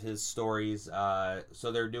lot of his stories.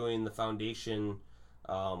 So they're doing the Foundation,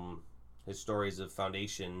 his stories of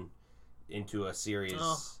Foundation into a series.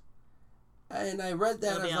 Oh. And I read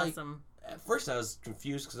that, and I was awesome. Like... At first I was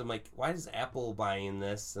confused because I'm like, why is Apple buying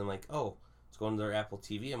this? And I'm like, oh, it's going to their Apple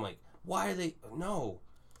TV. I'm like, why are they... No.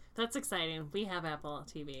 That's exciting. We have Apple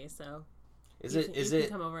TV, so you can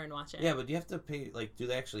come over and watch it. Yeah, but do you have to pay? Like, do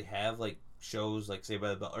they actually have like shows like Saved by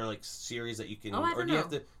the Bell or like series that you can? Or do you have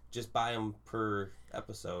to just buy them per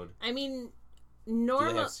episode? I mean, normal.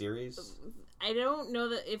 Do they have series? I don't know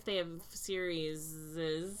that if they have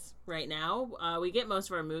series right now. We get most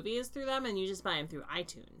of our movies through them, and you just buy them through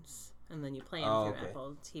iTunes, and then you play them through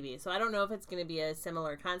Apple TV. So I don't know if it's going to be a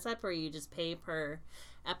similar concept where you just pay per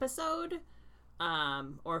episode.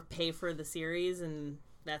 Or pay for the series and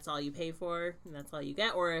that's all you pay for and that's all you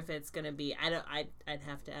get, or if it's gonna be I'd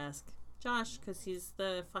have to ask Josh because he's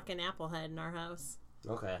the fucking Apple head in our house.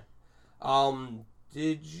 Okay.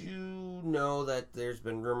 Did you know that there's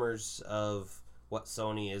been rumors of what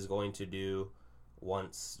Sony is going to do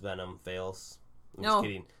once Venom fails? I'm just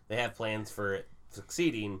kidding. They have plans for it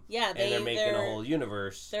succeeding. Yeah, and they're making a whole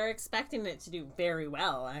universe. They're expecting it to do very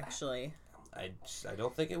well, actually. I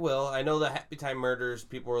don't think it will. I know the Happy Time Murders,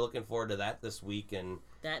 people were looking forward to that this week, and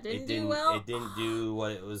that didn't do well. It didn't do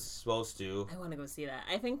what it was supposed to. I want to go see that.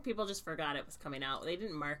 I think people just forgot it was coming out. They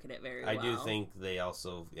didn't market it very well. I do think they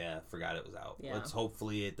also, forgot it was out. Yeah. Let's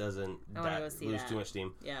hopefully it doesn't lose too much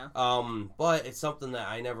steam. Yeah. But it's something that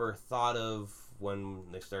I never thought of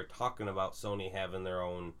when they started talking about Sony having their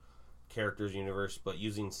own characters universe, but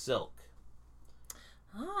using Silk.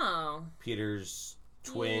 Oh. Peter's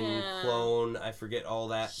twin clone, I forget all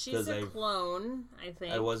that. She's a clone, I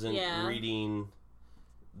think. I wasn't reading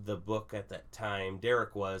the book at that time.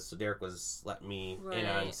 Derek was, so Derek was letting me in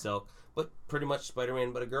on Silk. But pretty much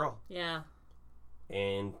Spider-Man but a girl. Yeah.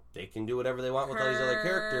 And they can do whatever they want with all these other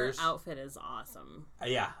characters. Her outfit is awesome.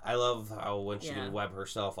 Yeah, I love how when she can web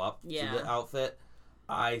herself up to the outfit.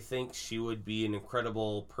 I think she would be an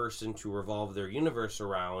incredible person to revolve their universe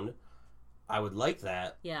around. I would like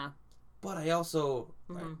that. Yeah. But I also,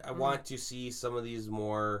 I want to see some of these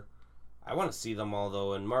more... I want to see them all,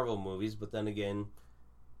 though, in Marvel movies. But then again,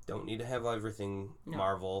 don't need to have everything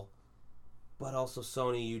Marvel. But also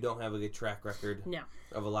Sony, you don't have a good track record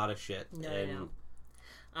of a lot of shit. No.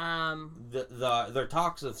 Their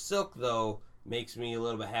talks of Silk, though, makes me a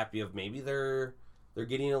little bit happy of maybe they're they're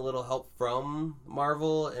getting a little help from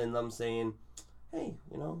Marvel and them saying, hey,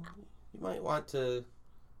 you might want to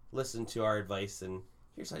listen to our advice, and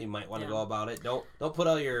here's how you might want to go about it. Don't put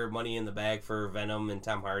all your money in the bag for Venom and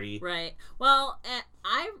Tom Hardy. Right. Well,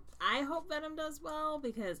 I hope Venom does well,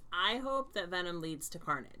 because I hope that Venom leads to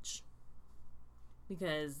Carnage.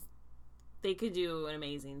 Because they could do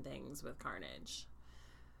amazing things with Carnage.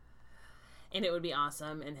 And it would be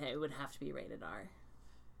awesome, and it would have to be rated R.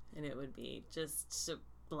 And it would be just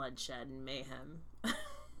bloodshed and mayhem.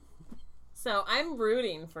 So I'm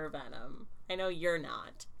rooting for Venom. I know you're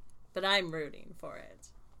not, but I'm rooting for it.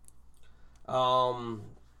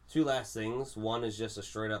 Two last things. One is just a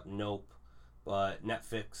straight up nope, but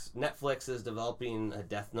Netflix is developing a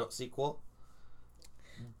Death Note sequel.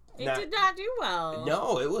 It did not do well.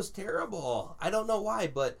 No, it was terrible. I don't know why,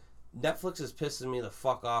 but Netflix is pissing me the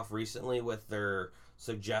fuck off recently with their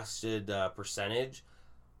suggested percentage.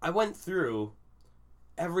 I went through,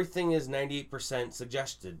 everything is 98%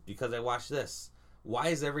 suggested because I watched this. Why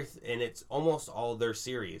is everything, and it's almost all their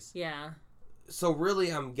series. Yeah. So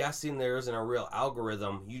really, I'm guessing there isn't a real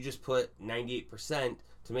algorithm. You just put 98%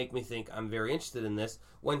 to make me think I'm very interested in this,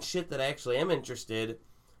 when shit that I actually am interested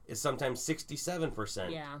is sometimes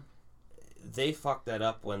 67%. Yeah. They fucked that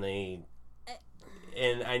up when they...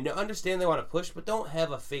 And I understand they want to push, but don't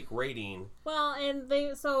have a fake rating. Well, and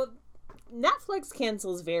Netflix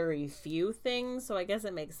cancels very few things, so I guess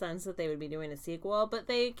it makes sense that they would be doing a sequel. But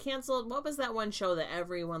they canceled, what was that one show that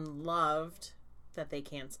everyone loved that they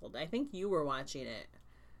canceled? I think you were watching it.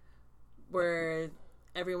 Where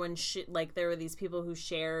everyone, there were these people who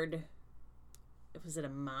shared, was it a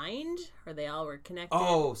mind? Or they all were connected?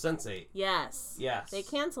 Oh, Sense8. Yes. Yes. They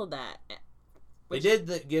canceled that. They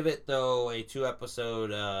did give it, though, a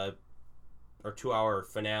 2-episode or 2-hour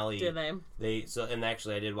finale. Did they? And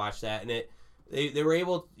actually I did watch that, and they were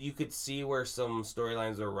able, you could see where some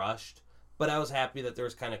storylines were rushed, but I was happy that there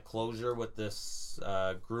was kind of closure with this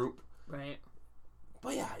group. Right.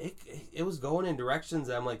 But yeah, it was going in directions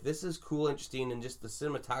that I'm like, this is cool, interesting, and just the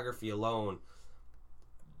cinematography alone,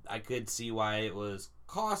 I could see why it was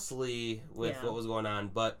costly with what was going on.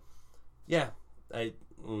 But yeah, I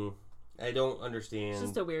don't understand. It's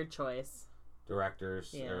just a weird choice.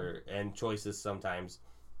 Directors and choices sometimes.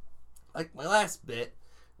 Like my last bit,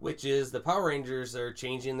 which is the Power Rangers are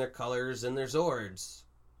changing their colors and their Zords.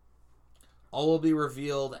 All will be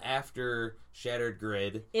revealed after Shattered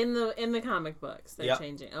Grid. In the comic books, they're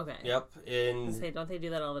changing. Okay. Yep. Don't they do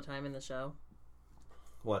that all the time in the show?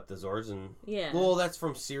 What, the Zords? Yeah. Well, that's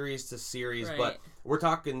from series to series, right. But we're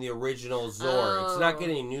talking the original Zords. Not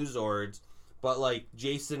getting new Zords, but like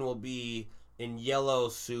Jason will be in yellow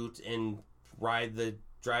suit and drive the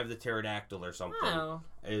pterodactyl or something. Oh.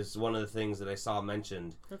 Is one of the things that I saw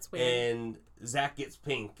mentioned. That's weird. And Zach gets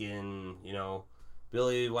pink, and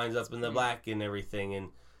Billy winds up in the black and everything, and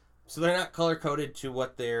so they're not color coded to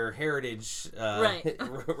what their heritage,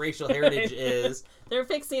 racial heritage is. They're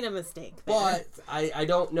fixing a mistake there. But I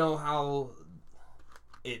don't know how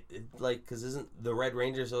it because isn't the Red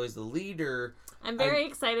Ranger's always the leader? I'm very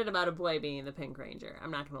excited about a boy being the Pink Ranger.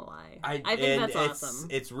 I'm not gonna lie. I think that's awesome.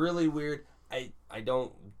 It's really weird. I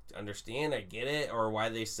don't understand. I get it, or why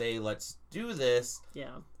they say let's do this.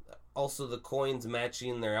 Yeah. Also, the coins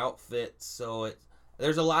matching their outfits, so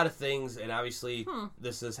there's a lot of things, and obviously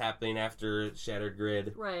this is happening after Shattered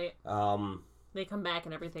Grid. Right. They come back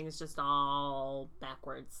and everything's just all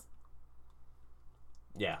backwards.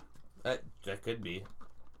 Yeah, that could be.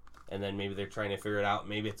 And then maybe they're trying to figure it out.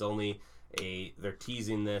 Maybe it's only they're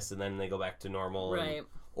teasing this, and then they go back to normal. Right.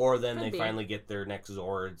 Or then they finally get their next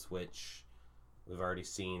Zords, which we've already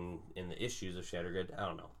seen in the issues of Shattered Grid. I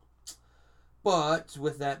don't know. But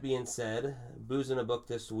with that being said, Booze in a Book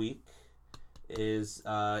this week is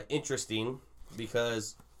interesting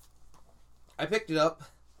because I picked it up.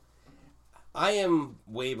 I am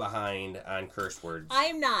way behind on curse words.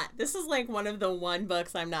 I'm not. This is like one of the one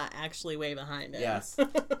books I'm not actually way behind in. Yes.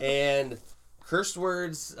 And curse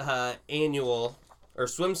words annual or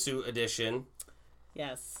swimsuit edition.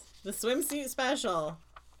 Yes. The swimsuit special.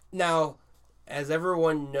 Now, as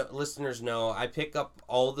everyone listeners know, I pick up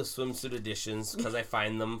all the swimsuit editions because I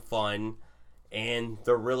find them fun. And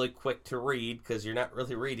they're really quick to read because you're not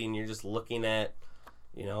really reading. You're just looking at,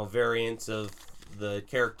 variants of the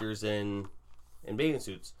characters in bathing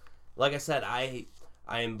suits. Like I said, I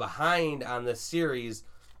am behind on this series,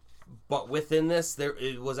 but within this,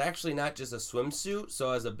 it was actually not just a swimsuit.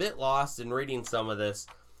 So I was a bit lost in reading some of this.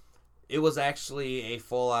 It was actually a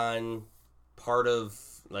full-on part of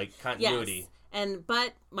continuity. Yes.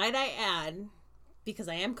 But might I add, because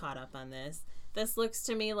I am caught up on this, This looks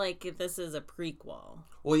to me like this is a prequel.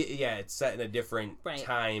 Well, yeah, it's set in a different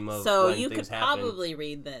time of so when you things could happen. probably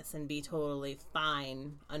read this and be totally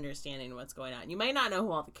fine understanding what's going on. You might not know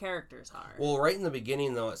who all the characters are. Well, right in the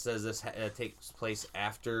beginning, though, it says this takes place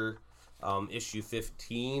after issue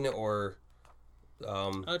 15 or...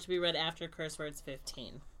 to be read after Curse Words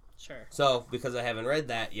 15. Sure. So, because I haven't read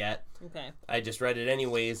that yet, okay, I just read it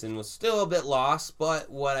anyways and was still a bit lost, but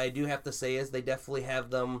what I do have to say is they definitely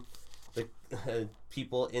have the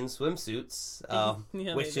people in swimsuits,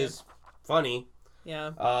 yeah, which is funny.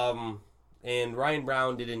 Yeah. And Ryan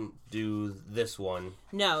Brown didn't do this one.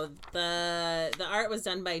 No, the art was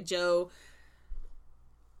done by Joe.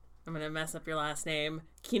 I'm gonna mess up your last name.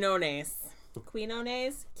 Quinones.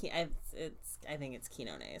 Quinones. I think it's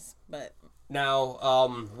Quinones, but.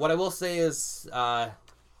 Now, what I will say is,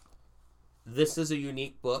 this is a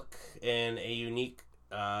unique book and a unique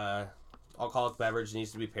alcoholic beverage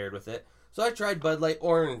needs to be paired with it. So I tried Bud Light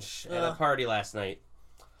Orange at a party last night.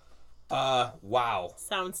 Wow.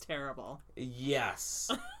 Sounds terrible.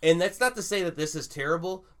 Yes. And that's not to say that this is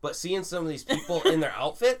terrible, but seeing some of these people in their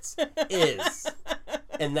outfits is.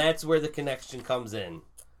 And that's where the connection comes in.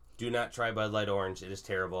 Do not try Bud Light Orange. It is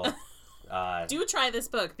terrible. Do try this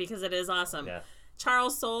book because it is awesome. Yeah.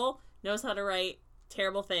 Charles Soule knows how to write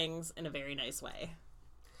terrible things in a very nice way.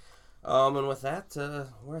 And with that,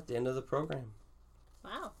 we're at the end of the program.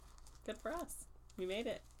 Wow. Good for us. We made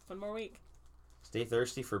it. One more week. Stay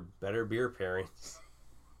thirsty for better beer pairings.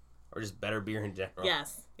 Or just better beer in general.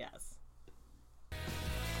 Yes. Yes.